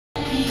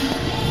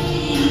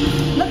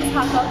Look, it's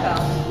hot cocoa.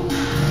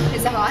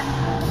 Is it hot?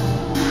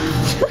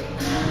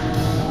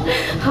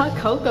 Hot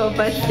cocoa,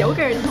 but it's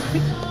yogurt.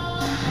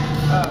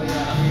 Oh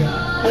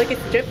yeah. Look,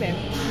 it's dripping.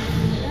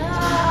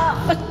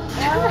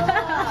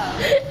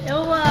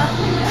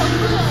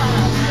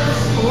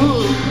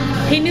 Ooh,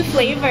 hey, new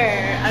flavor.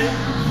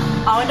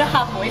 I wonder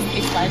how moist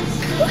tastes like.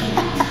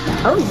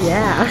 Oh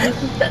yeah.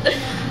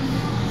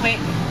 Wait.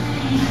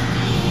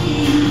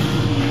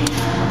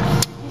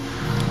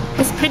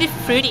 It's pretty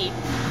fruity.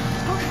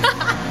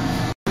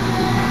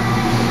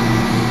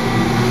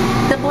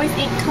 The boys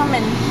ain't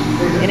coming.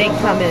 It ain't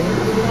coming.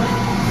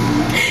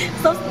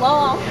 So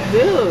slow.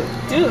 Dude.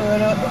 Ew.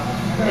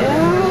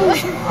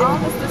 Oh,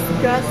 that's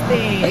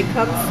disgusting. It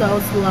comes so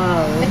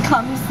slow. It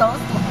comes so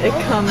slow. It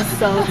comes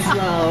so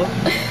slow.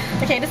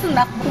 Okay, this is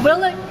enough.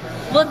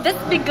 Will this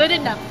be good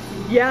enough?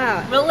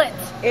 Yeah. Will it?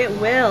 It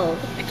will.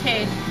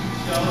 Okay.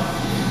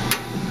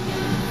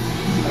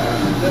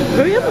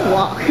 Hurry up and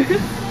walk.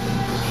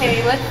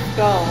 Okay, let's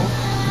go.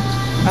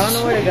 I don't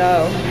know where to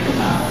go.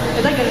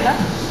 Is that good enough?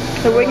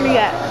 So we're gonna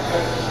get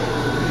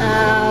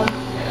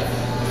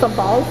some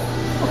balls.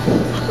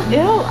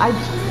 Ew,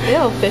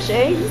 fish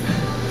eggs.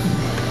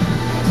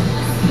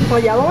 Well,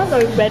 yellow ones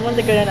or red ones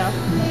are good enough.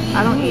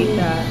 I don't eat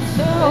that.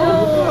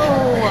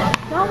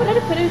 No, but I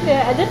didn't put it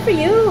there. I did for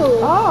you.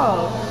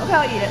 Oh, okay,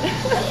 I'll eat it.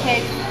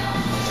 Okay.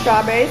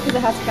 Strawberries because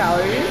it has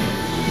calories.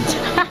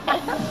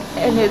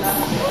 And it's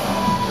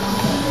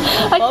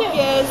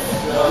focus.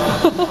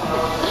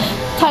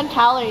 10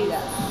 calories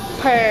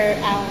per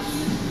ounce.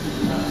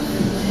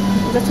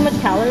 Is that too much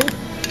calories?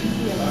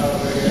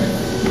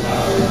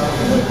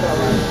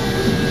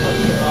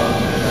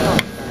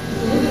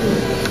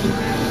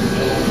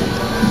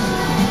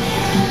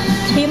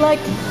 Be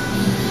like,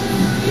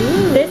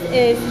 this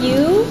is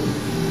you,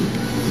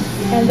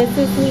 and this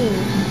is me.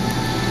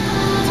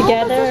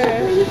 Together,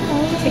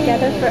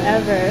 together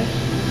forever.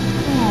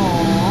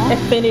 Aww.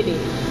 Infinity.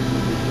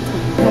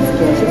 That's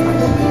good.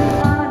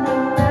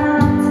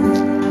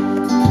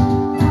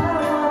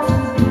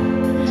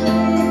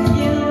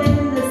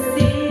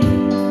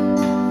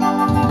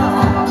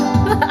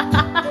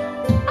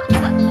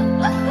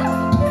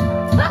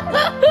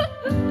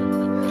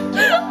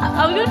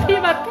 I'm gonna pee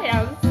my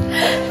pants.